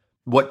writes,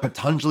 what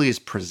Patanjali is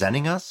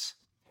presenting us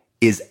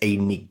is a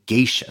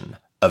negation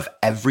of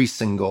every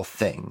single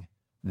thing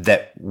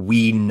that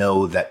we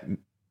know, that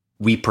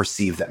we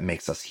perceive, that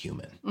makes us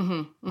human. Mm-hmm.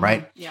 Mm-hmm.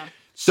 Right? Yeah.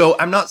 So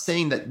I'm not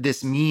saying that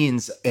this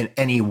means in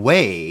any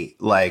way,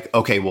 like,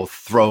 okay, we'll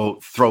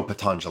throw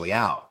Patanjali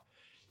out.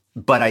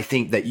 But I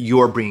think that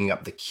you're bringing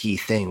up the key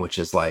thing, which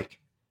is like,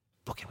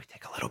 well, can we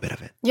take a little bit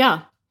of it?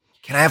 Yeah.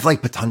 Can I have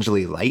like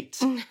Patanjali light?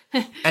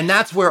 And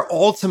that's where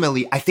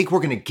ultimately I think we're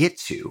going to get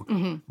to,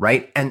 mm-hmm.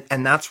 right?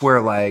 And that's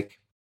where, like,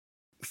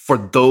 for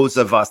those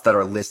of us that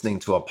are listening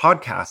to a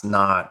podcast,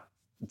 not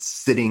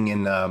sitting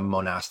in a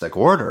monastic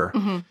order,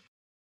 mm-hmm.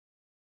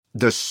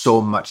 there's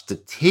so much to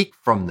take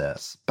from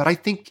this. But I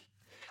think,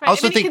 right. I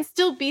also think it can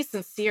still be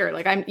sincere.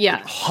 Like 100%.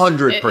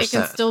 It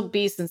can still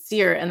be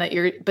sincere,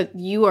 and but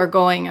you are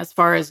going as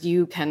far as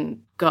you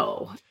can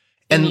go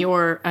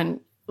and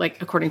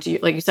like according to you,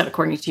 like you said,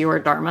 according to your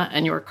dharma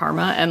and your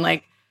karma and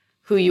like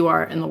who you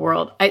are in the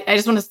world. I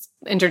just want to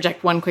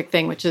interject one quick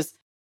thing, which is,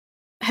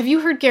 have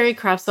you heard Gary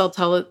Kraftsell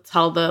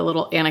tell the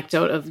little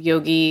anecdote of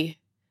Yogi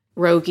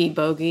Rogi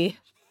Bogi?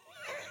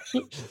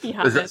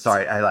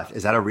 Sorry, I laughed.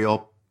 Is that a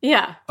real?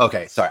 Yeah.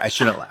 Okay, sorry, I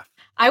shouldn't laugh.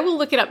 I will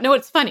look it up. No,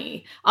 it's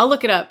funny. I'll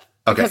look it up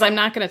because I'm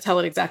not going to tell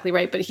it exactly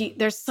right. But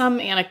there's some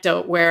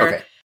anecdote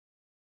where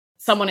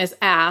someone is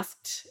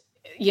asked,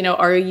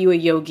 are you a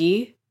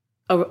yogi,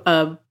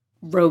 a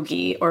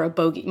rogi, or a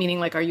bogi? Meaning,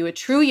 like, are you a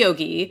true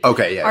yogi?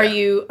 Okay, yeah. Are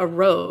you a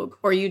rogue,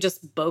 or are you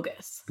just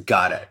bogus?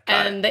 Got it.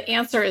 The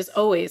answer is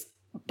always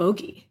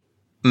bogi,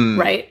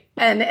 right?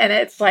 And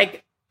it's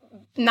like,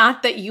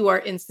 not that you are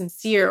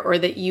insincere or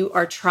that you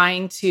are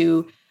trying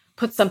to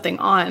put something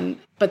on,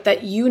 but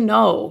that you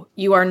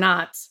are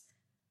not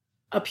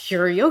a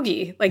pure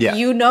yogi. Like,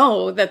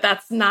 that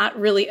that's not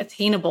really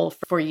attainable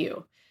for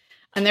you.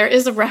 And there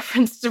is a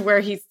reference to where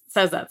he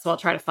says that, so I'll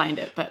try to find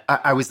it. But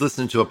I was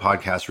listening to a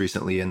podcast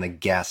recently, and the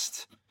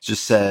guest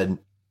just said,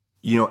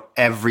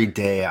 every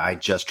day I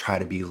just try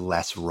to be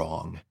less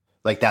wrong.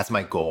 Like, that's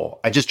my goal.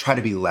 I just try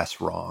to be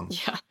less wrong.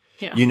 Yeah.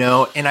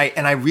 And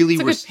I really...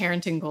 It's a good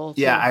parenting goal,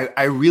 too. Yeah,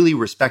 I really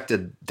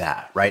respected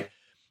that, right?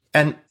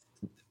 And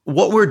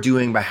what we're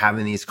doing by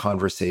having these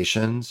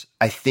conversations,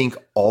 I think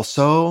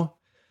also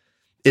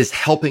is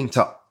helping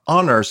to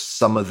honor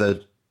some of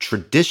the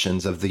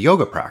traditions of the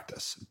yoga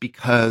practice,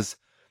 because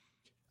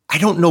I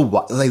don't know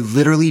why. I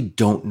literally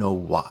don't know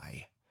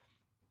why.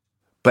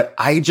 But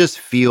I just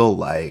feel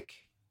like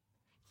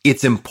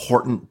it's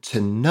important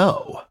to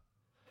know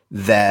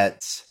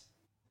that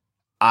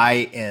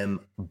I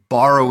am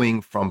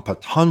borrowing from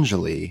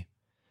Patanjali,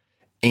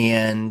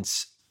 and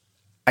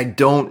I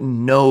don't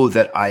know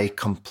that I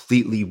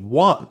completely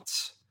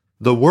want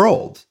the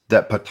world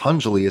that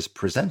Patanjali is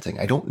presenting.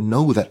 I don't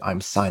know that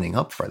I'm signing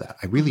up for that.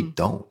 I really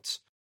don't.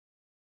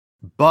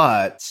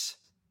 But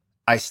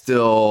I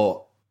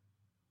still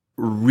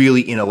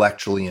really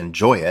intellectually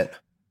enjoy it.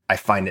 I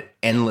find it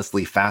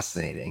endlessly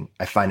fascinating.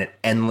 I find it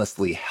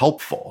endlessly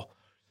helpful.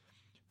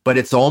 But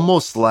it's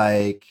almost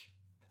like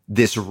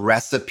this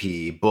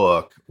recipe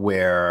book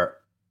where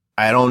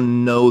I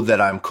don't know that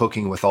I'm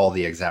cooking with all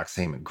the exact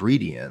same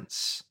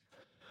ingredients,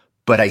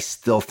 but I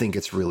still think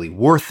it's really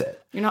worth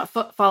it. You're not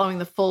following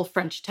the full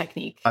French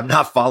technique. I'm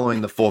not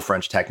following the full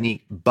French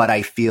technique, but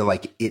I feel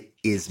like it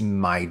is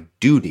my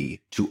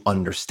duty to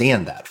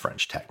understand that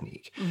French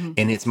technique.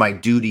 And it's my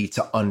duty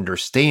to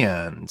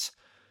understand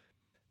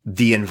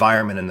the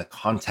environment and the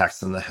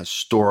context and the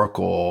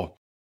historical,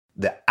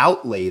 the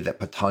outlay that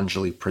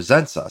Patanjali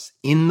presents us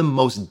in the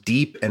most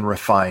deep and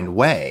refined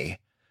way,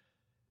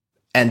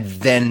 and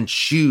then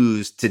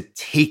choose to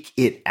take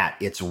it at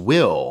its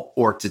will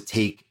or to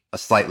take a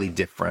slightly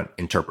different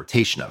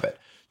interpretation of it.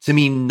 To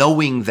me,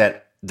 knowing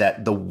that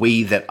the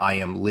way that I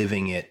am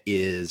living it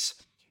is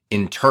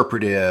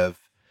interpretive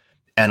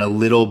and a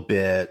little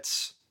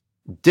bit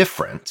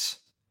different,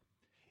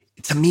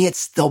 to me, it's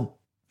still,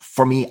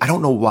 for me, I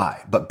don't know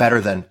why, but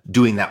better than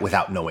doing that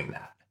without knowing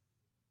that.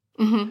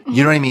 You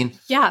know what I mean?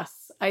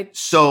 Yes.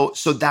 So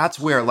that's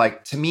where,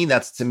 like,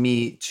 that's to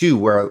me too,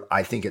 where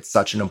I think it's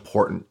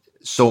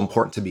so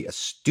important to be a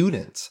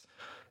student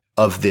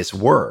of this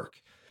work,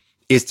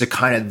 is to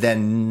kind of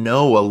then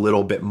know a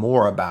little bit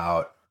more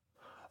about,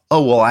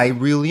 oh, well, I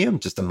really am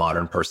just a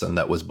modern person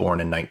that was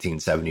born in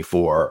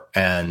 1974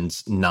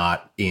 and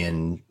not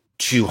in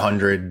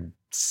 200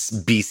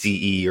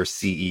 BCE or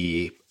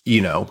CE,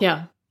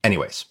 Yeah.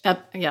 Anyways.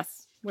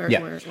 Yes. We're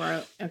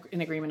in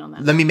agreement on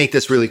that. Let me make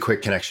this really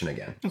quick connection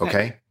again.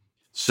 Okay.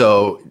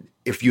 So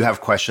if you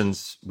have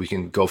questions, we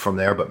can go from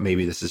there, but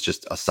maybe this is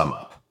just a sum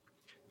up.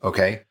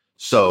 Okay.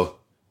 So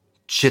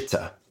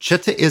Chitta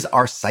is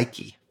our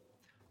psyche.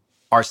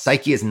 Our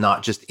psyche is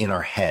not just in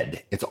our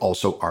head. It's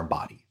also our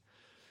body.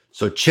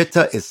 So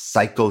Chitta is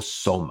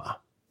psychosoma.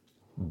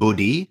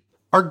 Buddhi,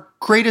 our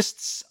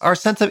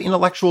sense of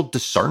intellectual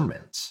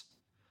discernment.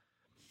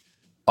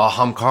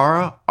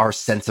 Ahamkara, our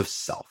sense of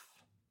self.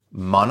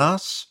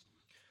 Manas,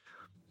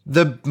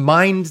 the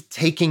mind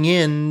taking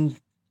in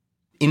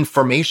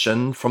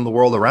information from the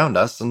world around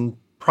us and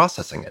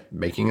processing it,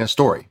 making a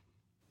story.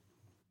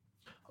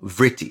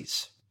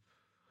 Vrittis.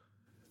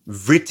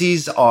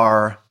 Vrittis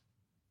are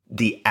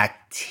the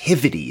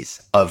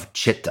activities of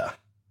Chitta,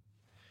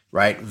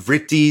 right?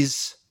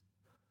 Vrittis,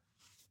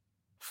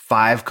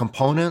 5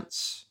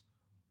 components.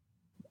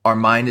 Our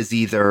mind is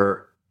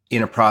either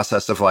in a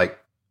process of like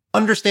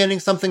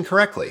understanding something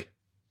correctly,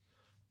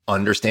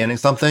 understanding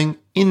something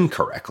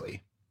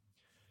incorrectly,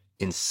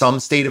 in some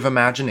state of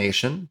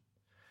imagination,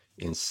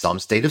 in some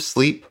state of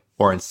sleep,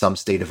 or in some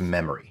state of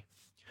memory.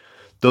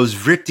 Those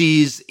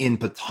vrittis in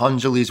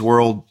Patanjali's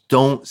world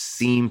don't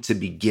seem to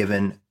be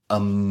given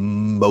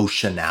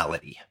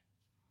emotionality.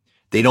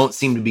 They don't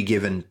seem to be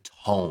given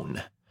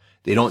tone.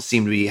 They don't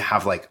seem to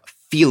have like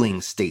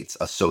feeling states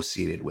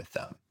associated with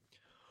them.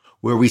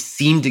 Where we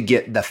seem to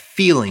get the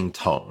feeling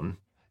tone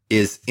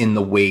is in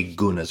the way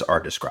gunas are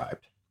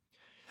described.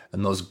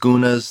 And those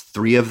gunas,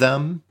 3 of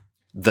them,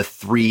 the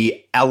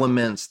 3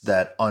 elements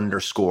that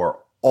underscore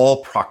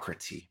all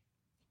prakriti,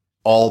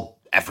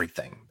 all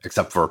everything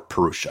except for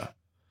Purusha.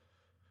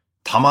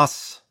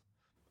 Tamas,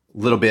 a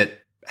little bit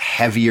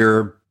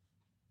heavier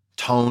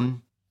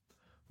tone.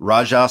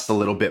 Rajas, a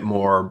little bit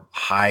more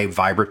high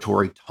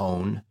vibratory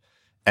tone.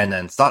 And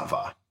then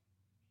Sattva,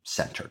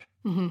 centered.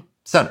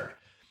 Centered.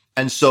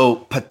 And so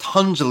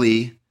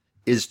Patanjali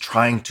is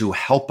trying to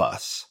help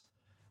us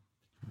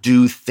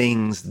do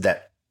things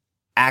that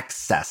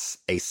access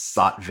a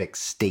sattvic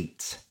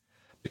state,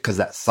 because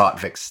that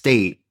sattvic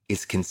state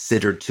is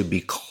considered to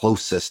be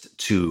closest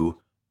to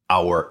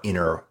our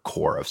inner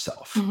core of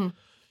self.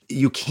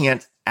 You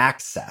can't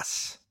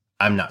access,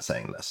 I'm not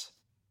saying this,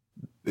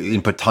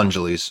 in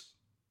Patanjali's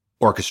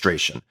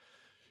orchestration,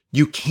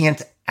 you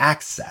can't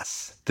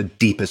access the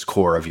deepest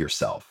core of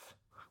yourself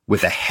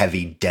with a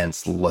heavy,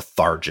 dense,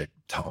 lethargic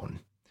tone.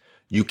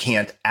 You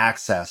can't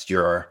access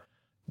your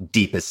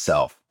deepest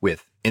self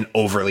with an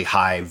overly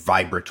high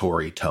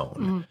vibratory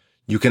tone.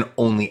 You can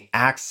only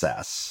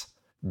access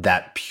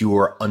that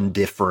pure,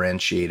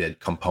 undifferentiated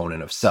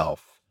component of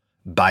self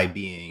by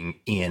being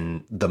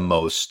in the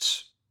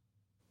most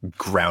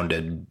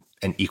grounded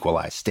and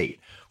equalized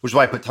state, which is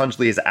why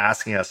Patanjali is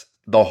asking us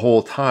the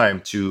whole time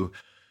to,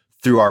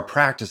 through our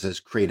practices,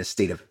 create a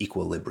state of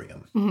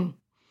equilibrium,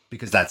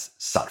 because that's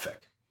sattvic.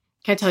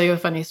 Can I tell you a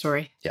funny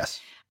story?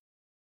 Yes.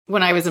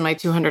 When I was in my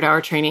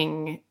 200-hour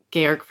training,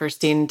 Georg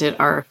Furstein did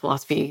our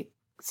philosophy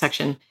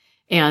section.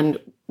 And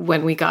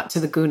when we got to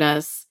the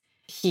gunas,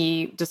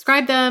 he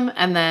described them.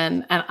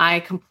 And I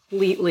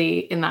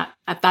completely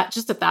at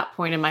that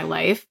point in my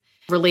life,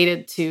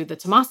 related to the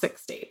tamasic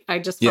state. I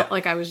just felt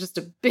like I was just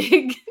a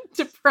big,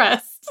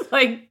 depressed,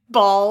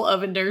 ball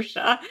of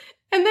inertia.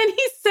 And then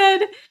he said,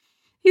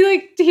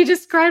 he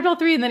described all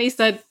 3. And then he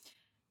said,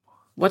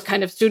 what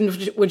kind of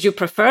student would you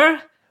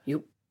prefer?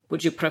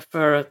 Would you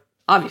prefer,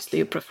 obviously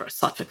you prefer a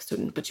sattvic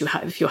student, but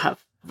if you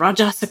have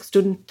rajasic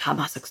student,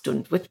 tamasic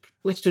student,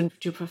 which student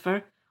would you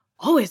prefer?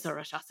 Always a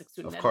rajasic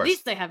student. At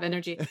least they have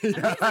energy. And he's going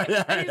about it.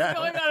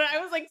 I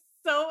was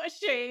so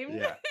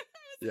ashamed. Yeah.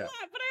 But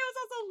I was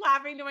also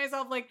laughing to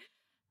myself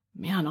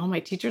man, all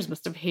my teachers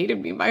must have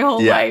hated me my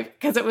whole life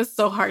because it was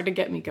so hard to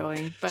get me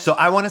going. But so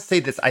I want to say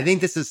this. I think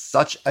this is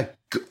such an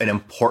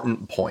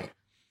important point.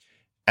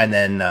 And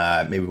then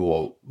maybe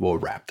we'll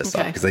wrap this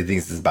up, because I think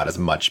this is about as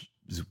much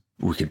as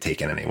we could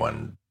take in any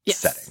one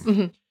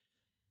setting.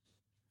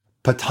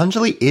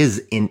 Patanjali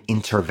is an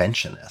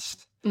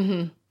interventionist.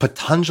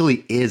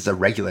 Patanjali is a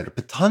regulator.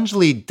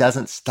 Patanjali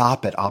doesn't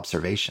stop at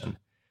observation.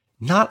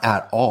 Not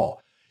at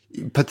all.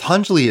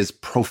 Patanjali is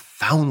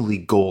profoundly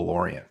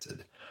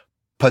goal-oriented.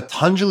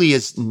 Patanjali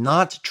is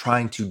not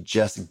trying to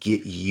just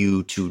get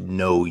you to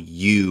know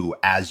you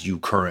as you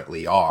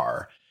currently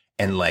are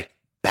and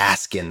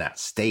bask in that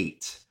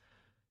state.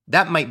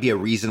 That might be a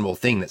reasonable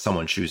thing that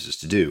someone chooses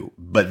to do,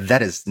 but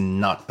that is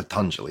not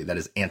Patanjali. That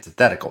is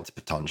antithetical to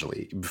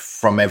Patanjali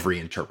from every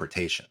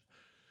interpretation.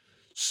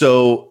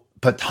 So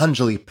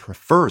Patanjali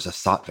prefers a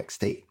sattvic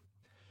state.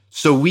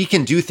 So we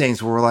can do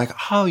things where we're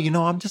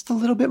I'm just a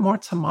little bit more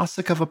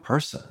tamasic of a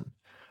person,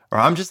 or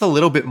I'm just a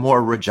little bit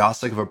more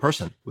rajasic of a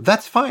person. Well,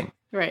 that's fine.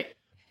 Right.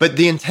 But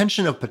the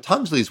intention of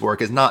Patanjali's work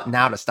is not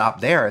now to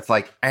stop there. It's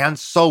and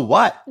so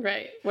what?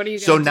 Right. What are you going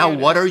to do? So now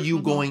what are you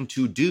going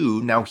to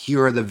do? Now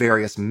here are the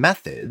various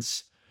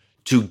methods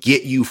to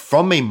get you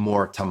from a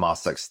more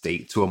tamasic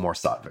state to a more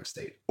sattvic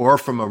state, or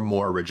from a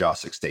more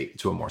rajasic state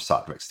to a more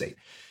sattvic state.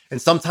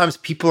 And sometimes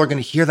people are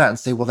going to hear that and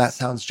say, well, that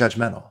sounds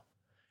judgmental.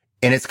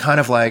 And it's kind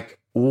of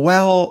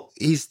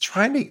he's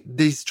trying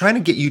to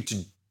get you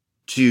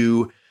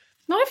to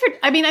Not if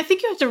I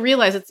think you have to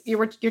realize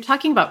you're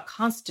talking about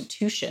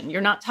constitution.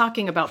 You're not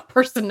talking about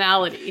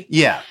personality.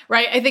 Yeah.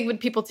 Right? I think when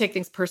people take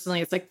things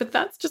personally, it's but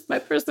that's just my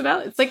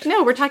personality. It's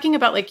no, we're talking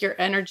about your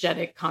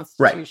energetic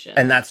constitution.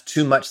 Right. And that's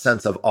too much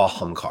sense of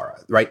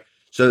ahamkara, right?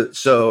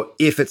 So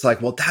if it's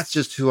well, that's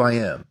just who I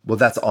am. Well,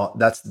 that's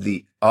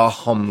the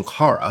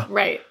ahamkara.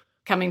 Right.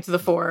 Coming to the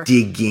fore.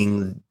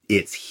 Digging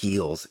its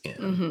heels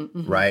in,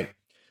 right?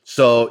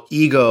 So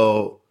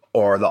ego,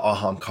 or the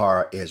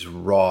ahamkara, is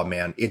raw,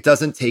 man. It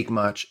doesn't take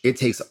much. It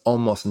takes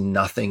almost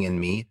nothing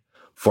in me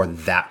for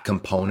that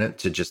component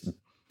to just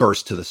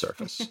burst to the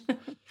surface.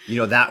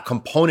 That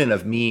component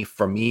of me,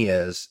 for me,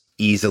 is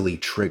easily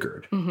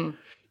triggered,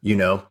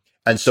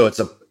 And so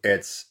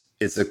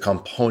it's a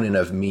component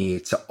of me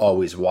to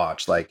always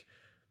watch.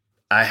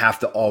 I have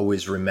to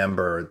always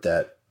remember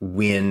that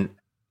when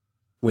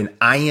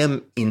I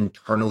am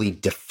internally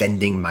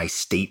defending my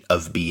state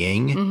of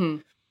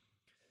being,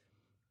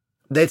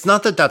 it's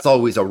not that that's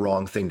always a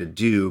wrong thing to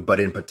do, but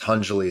in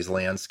Patanjali's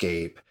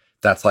landscape,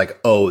 that's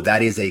that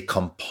is a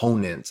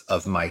component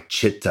of my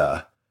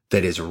chitta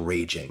that is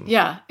raging.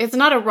 Yeah, it's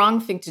not a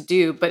wrong thing to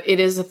do, but it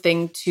is a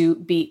thing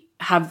to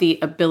have the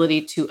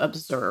ability to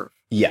observe.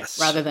 Yes.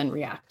 Rather than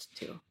react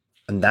to.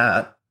 And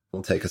that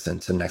will take us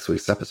into next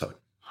week's episode.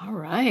 All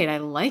right. I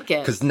like it.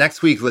 Because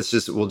next week,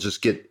 we'll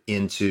just get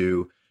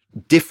into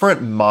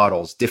different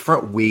models,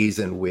 different ways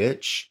in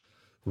which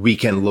we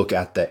can look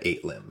at the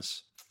 8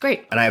 limbs.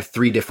 Great. And I have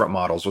 3 different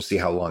models. We'll see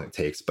how long it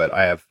takes, but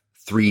I have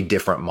 3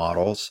 different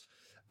models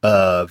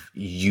of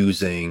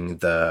using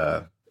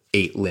the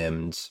 8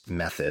 limbs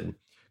method,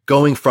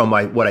 going from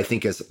what I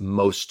think is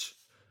most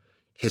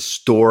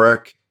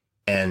historic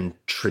and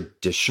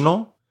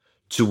traditional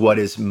to what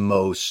is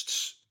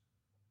most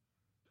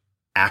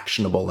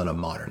actionable in a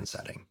modern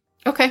setting.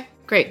 Okay,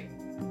 great.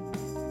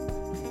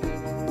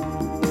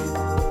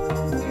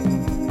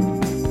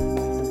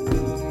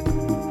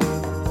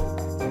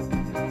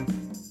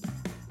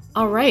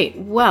 All right.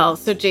 Well,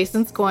 so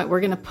we're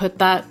going to put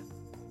that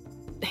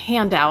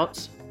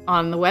handout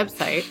on the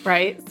website,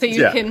 right? So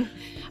you can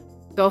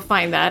go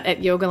find that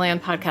at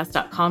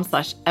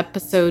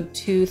yogalandpodcast.com/episode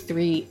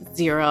 230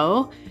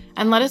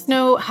 and let us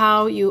know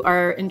how you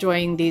are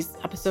enjoying these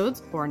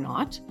episodes or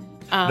not.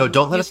 No,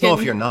 don't let us know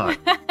if you're not.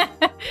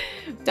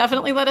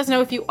 Definitely let us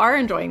know if you are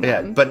enjoying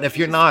them. Yeah, but if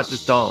you're not,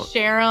 just don't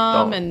share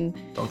them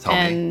don't tell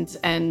me.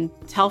 And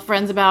tell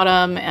friends about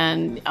them.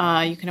 And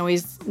you can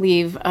always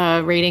leave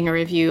a rating or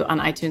review on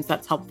iTunes.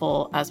 That's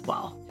helpful as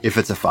well. If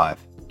it's a 5.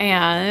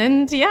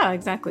 And yeah,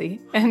 exactly.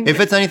 And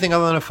if it's anything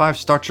other than a 5,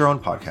 start your own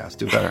podcast.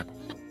 Do better.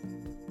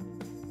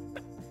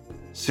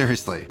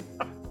 Seriously.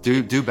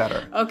 Do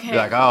better. Okay. Be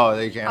like, oh,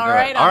 they can't All do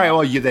right, it. All right,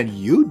 well, then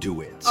you do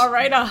it. All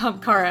right,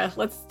 Kara,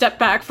 let's step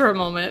back for a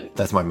moment.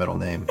 That's my middle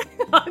name.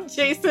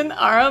 Jason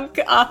Aram.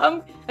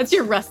 That's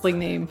your wrestling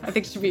name. I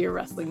think it should be your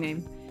wrestling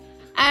name.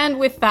 And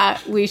with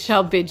that, we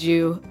shall bid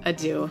you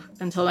adieu.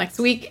 Until next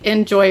week,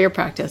 enjoy your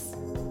practice.